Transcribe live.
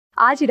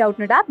आज ही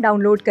Doubtnut app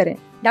download करें।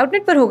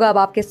 डाउटनट पर होगा अब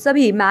आपके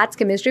सभी मैथ्स,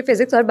 केमिस्ट्री,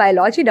 फिजिक्स और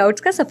बायोलॉजी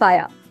डाउट्स का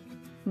सफाया।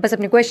 बस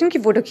अपने क्वेश्चन की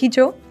फोटो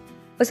खींचो,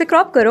 उसे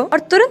क्रॉप करो और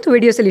तुरंत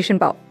वीडियो सोल्यूशन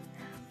पाओ।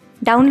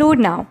 Download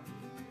now.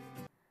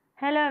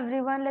 Hello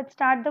everyone, let's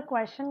start the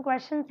question.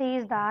 Question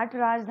says that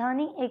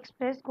Rajdhani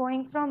Express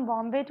going from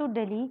Bombay to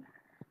Delhi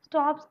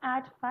stops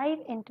at 5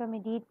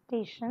 intermediate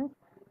stations.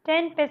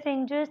 10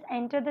 passengers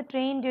enter the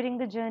train during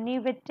the journey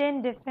with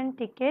 10 different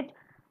tickets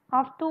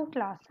of 2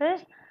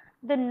 classes.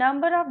 The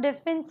number of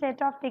different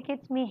set of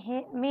tickets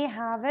may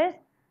have is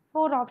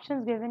 4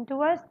 options given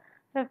to us: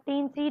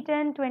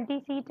 15C10,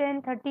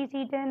 20C10,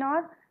 30C10 or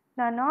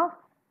none of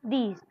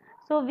these.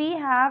 So we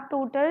have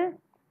total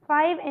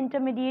 5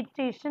 intermediate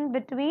stations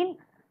between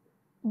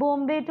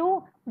Bombay to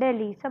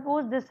Delhi.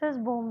 Suppose this is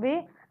Bombay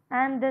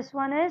and this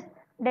one is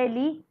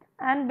Delhi,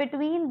 and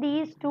between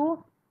these two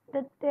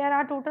there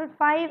are total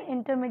 5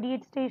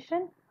 intermediate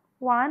stations: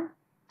 1,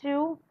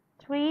 2,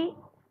 3,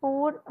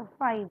 4,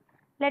 5.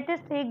 Let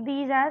us take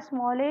these as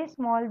small a,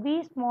 small b,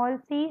 small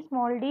c,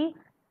 small d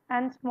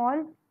and small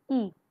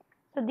e.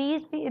 So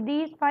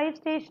these 5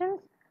 stations.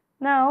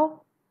 Now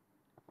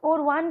for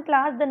one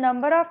class, the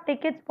number of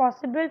tickets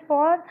possible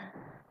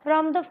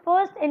from the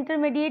first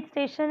intermediate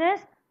station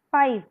is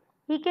 5.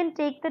 He can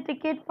take the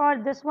ticket for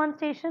this one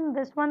station,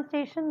 this one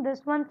station,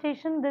 this one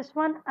station, this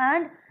one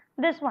and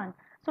this one.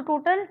 So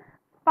total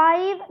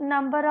 5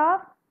 number of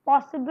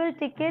possible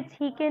tickets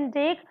he can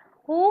take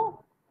who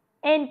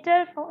enter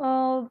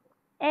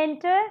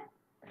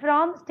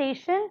from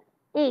station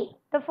A,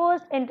 the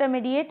first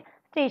intermediate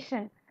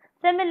station.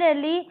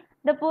 Similarly,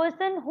 the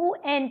person who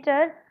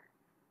enter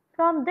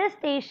from this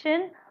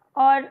station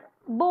or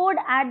board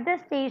at the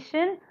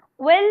station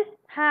will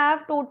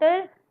have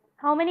total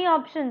how many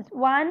options?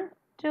 1,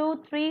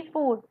 2, 3,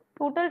 4.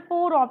 Total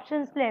 4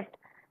 options left.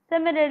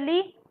 Similarly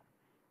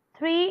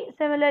 3,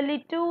 similarly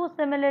 2,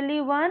 similarly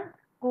 1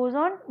 goes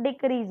on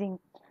decreasing.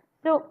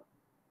 So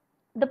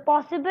the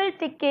possible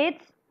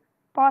tickets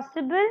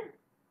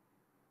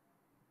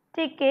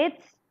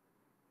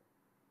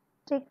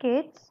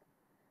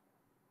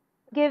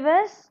give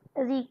us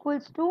is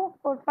equals to,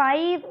 for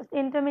 5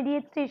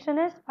 intermediate station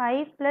is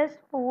 5 plus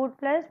 4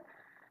 plus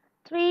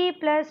 3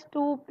 plus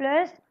 2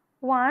 plus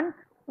 1,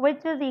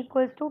 which is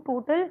equals to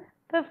total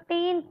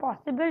 15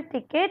 possible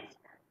tickets.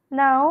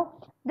 Now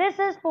this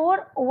is for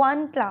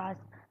one class.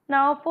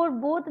 Now for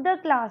both the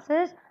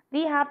classes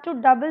we have to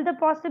double the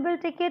possible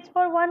tickets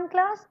for one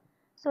class.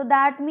 So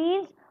that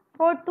means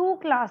for two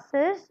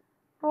classes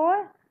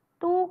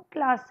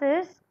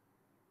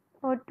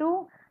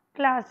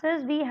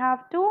we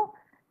have to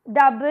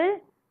double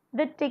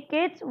the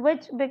tickets,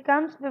 which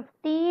becomes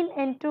 15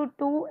 into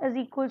 2 is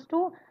equals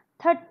to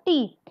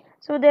 30.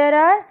 So there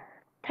are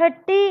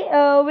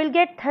 30, we'll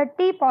get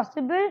 30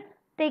 possible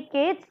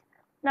tickets.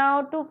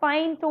 Now to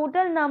find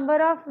total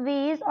number of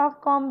ways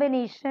of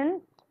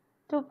combination,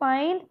 to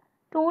find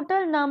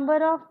total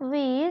number of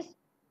ways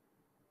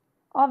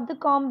of the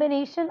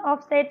combination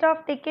of set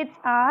of tickets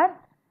are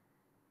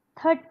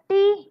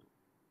 30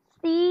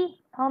 C,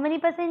 how many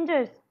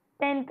passengers?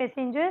 10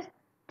 passengers,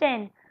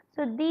 10.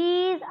 So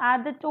these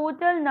are the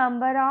total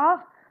number of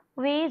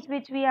ways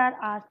which we are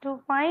asked to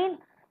find.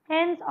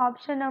 Hence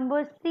option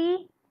number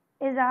C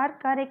is our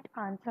correct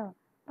answer.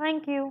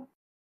 Thank you.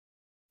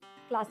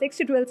 Class 6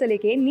 से 12 से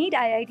लेके NEET,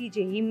 IIT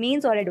JEE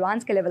mains और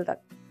advance के level तक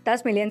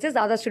 10 million से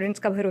ज्यादा students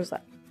का भरोसा।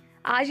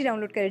 आज ही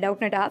डाउनलोड करें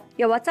डाउटनट ऐप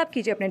या व्हाट्सएप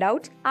कीजिए अपने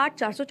डाउट्स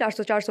 8400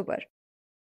 400 400 पर।